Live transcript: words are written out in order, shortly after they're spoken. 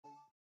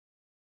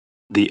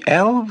The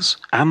Elves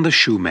and the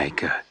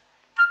Shoemaker.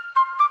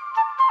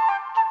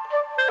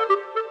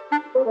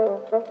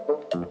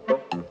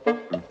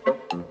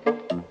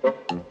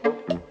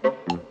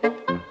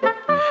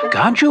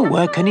 "Can't you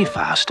work any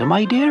faster,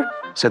 my dear?"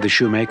 said the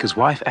shoemaker's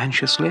wife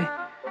anxiously.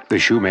 The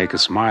shoemaker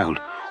smiled.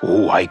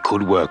 "Oh, I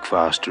could work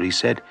faster," he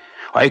said.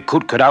 "I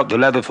could cut out the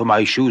leather for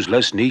my shoes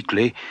less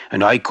neatly,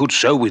 and I could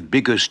sew with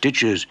bigger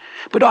stitches,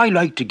 but I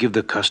like to give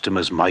the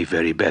customers my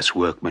very best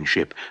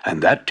workmanship,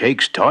 and that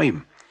takes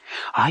time."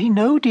 "I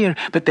know, dear,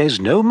 but there's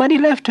no money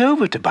left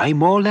over to buy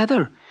more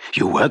leather.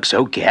 You work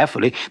so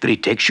carefully that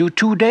it takes you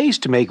 2 days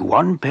to make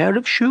one pair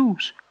of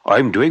shoes."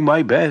 "I'm doing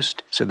my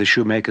best," said the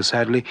shoemaker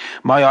sadly.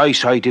 "My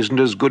eyesight isn't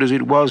as good as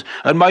it was,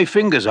 and my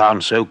fingers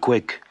aren't so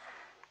quick."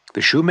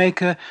 The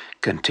shoemaker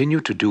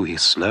continued to do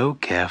his slow,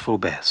 careful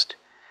best.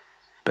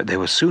 But there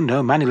was soon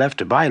no money left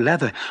to buy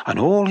leather, and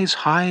all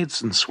his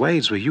hides and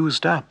suedes were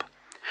used up.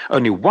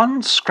 Only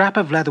one scrap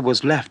of leather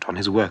was left on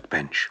his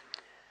workbench.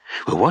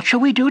 "Well, what shall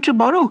we do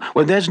tomorrow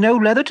when there's no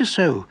leather to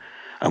sew,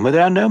 and when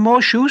there are no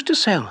more shoes to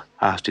sell?"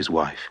 asked his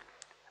wife.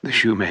 The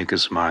shoemaker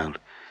smiled.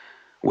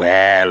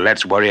 "Well,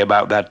 let's worry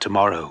about that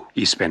tomorrow."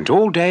 He spent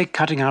all day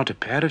cutting out a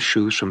pair of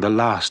shoes from the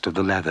last of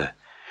the leather.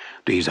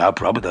 "These are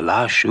probably the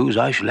last shoes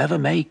I shall ever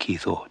make," he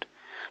thought,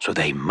 "so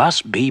they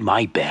must be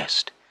my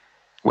best."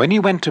 When he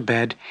went to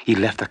bed, he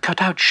left the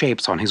cut-out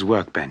shapes on his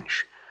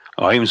workbench.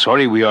 "I'm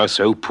sorry we are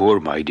so poor,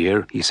 my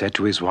dear," he said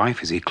to his wife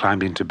as he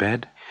climbed into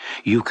bed.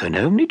 "You can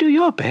only do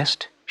your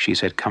best," she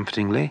said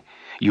comfortingly.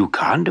 "You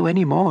can't do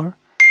any more."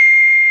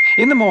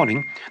 In the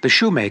morning, the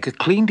shoemaker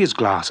cleaned his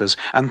glasses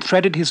and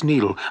threaded his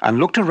needle and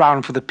looked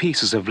around for the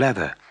pieces of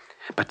leather.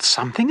 But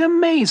something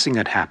amazing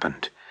had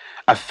happened.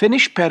 A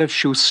finished pair of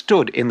shoes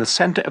stood in the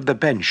center of the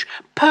bench,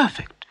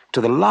 perfect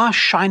to the last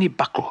shiny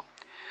buckle.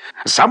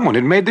 Someone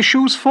had made the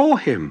shoes for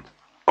him,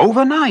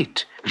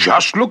 overnight.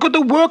 "Just look at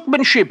the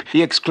workmanship,"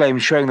 he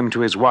exclaimed, showing them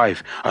to his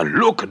wife. "And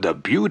look at the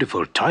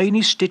beautiful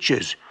tiny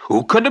stitches.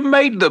 Who could have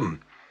made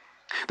them?"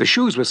 The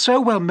shoes were so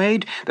well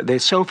made that they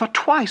sold for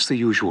twice the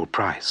usual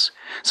price.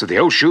 So the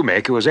old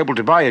shoemaker was able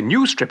to buy a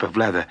new strip of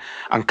leather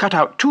and cut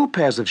out 2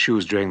 pairs of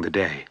shoes during the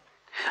day.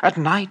 At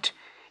night,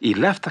 he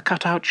left the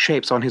cut-out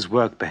shapes on his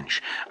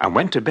workbench and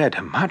went to bed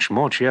a much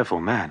more cheerful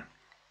man.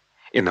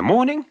 In the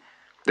morning,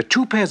 the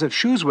 2 pairs of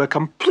shoes were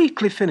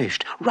completely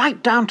finished,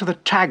 right down to the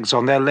tags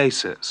on their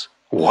laces.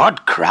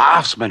 "What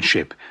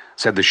craftsmanship!"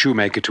 said the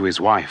shoemaker to his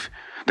wife.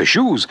 The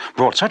shoes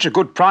brought such a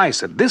good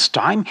price that this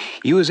time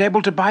he was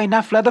able to buy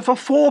enough leather for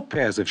 4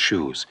 pairs of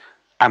shoes.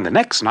 And the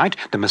next night,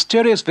 the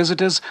mysterious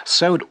visitors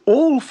sewed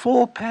all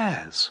 4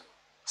 pairs.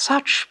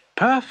 "Such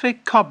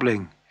perfect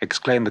cobbling!"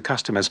 exclaimed the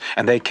customers,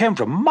 and they came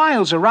from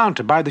miles around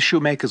to buy the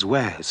shoemaker's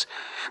wares.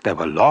 There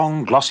were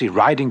long, glossy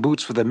riding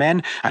boots for the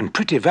men and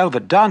pretty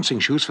velvet dancing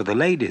shoes for the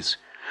ladies.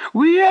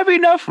 "We have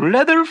enough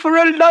leather for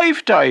a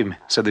lifetime,"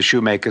 said the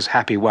shoemaker's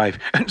happy wife,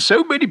 "and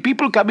so many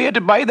people come here to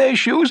buy their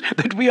shoes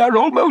that we are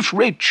almost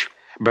rich."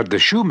 But the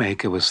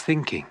shoemaker was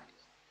thinking,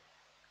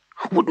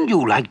 "Wouldn't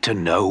you like to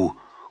know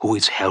who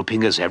is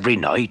helping us every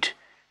night?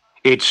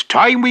 It's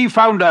time we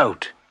found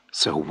out."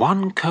 So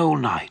one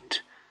cold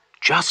night,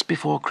 just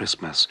before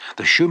Christmas,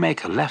 the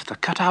shoemaker left the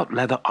cut-out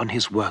leather on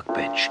his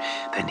workbench.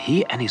 Then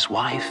he and his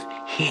wife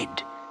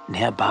hid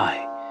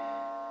nearby.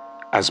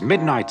 As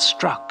midnight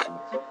struck,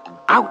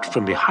 out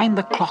from behind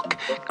the clock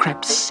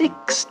crept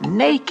 6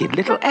 naked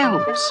little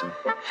elves.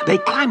 They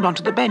climbed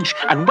onto the bench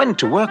and went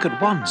to work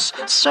at once,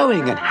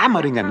 sewing and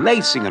hammering and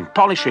lacing and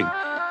polishing.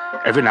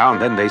 Every now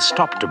and then they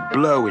stopped to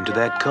blow into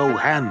their cold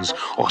hands,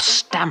 or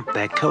stamp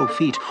their cold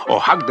feet, or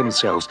hug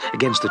themselves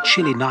against the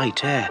chilly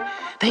night air.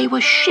 They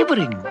were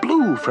shivering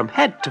blue from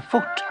head to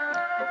foot.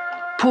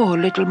 "Poor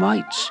little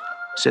mites,"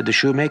 said the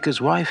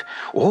shoemaker's wife.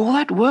 "All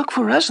that work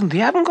for us, and they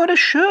haven't got a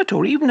shirt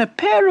or even a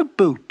pair of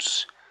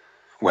boots."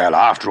 "Well,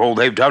 after all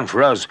they've done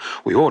for us,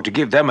 we ought to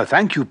give them a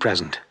thank-you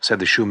present," said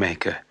the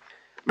shoemaker.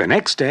 The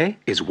next day,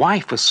 his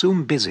wife was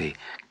soon busy,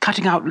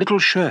 cutting out little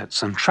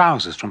shirts and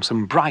trousers from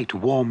some bright,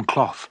 warm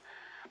cloth.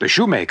 The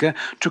shoemaker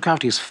took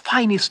out his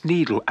finest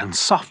needle and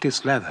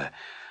softest leather,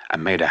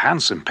 and made a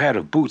handsome pair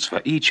of boots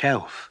for each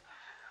elf.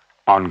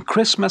 On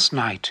Christmas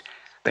night,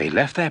 they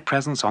left their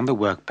presents on the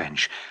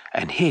workbench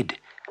and hid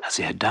as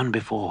they had done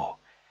before.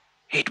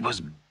 It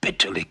was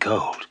bitterly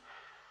cold.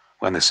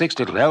 When the 6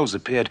 little elves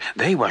appeared,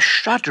 they were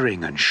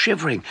shuddering and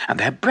shivering, and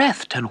their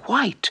breath turned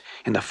white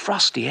in the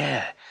frosty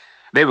air.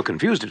 They were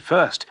confused at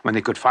first when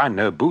they could find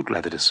no boot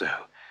leather to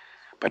sew.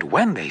 But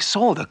when they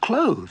saw the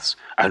clothes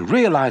and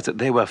realized that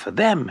they were for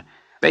them,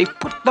 they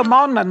put them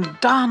on and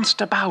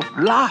danced about,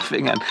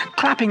 laughing and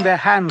clapping their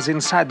hands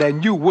inside their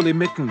new woolly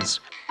mittens.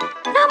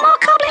 "No more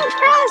cobbling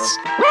for us.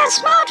 We're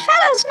smart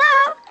fellows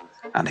now."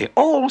 And they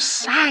all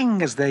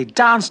sang as they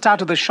danced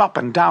out of the shop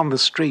and down the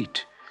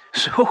street.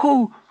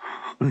 "So,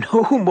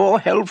 no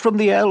more help from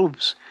the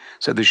elves,"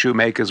 said the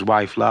shoemaker's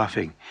wife,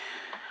 laughing.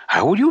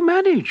 "How will you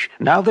manage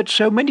now that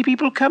so many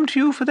people come to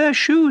you for their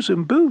shoes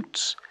and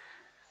boots?"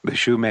 The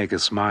shoemaker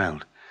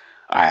smiled.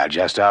 "I'll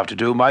just have to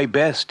do my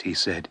best," he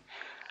said.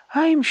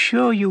 "I'm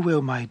sure you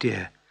will, my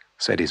dear,"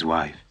 said his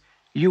wife.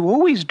 You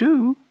always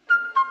do.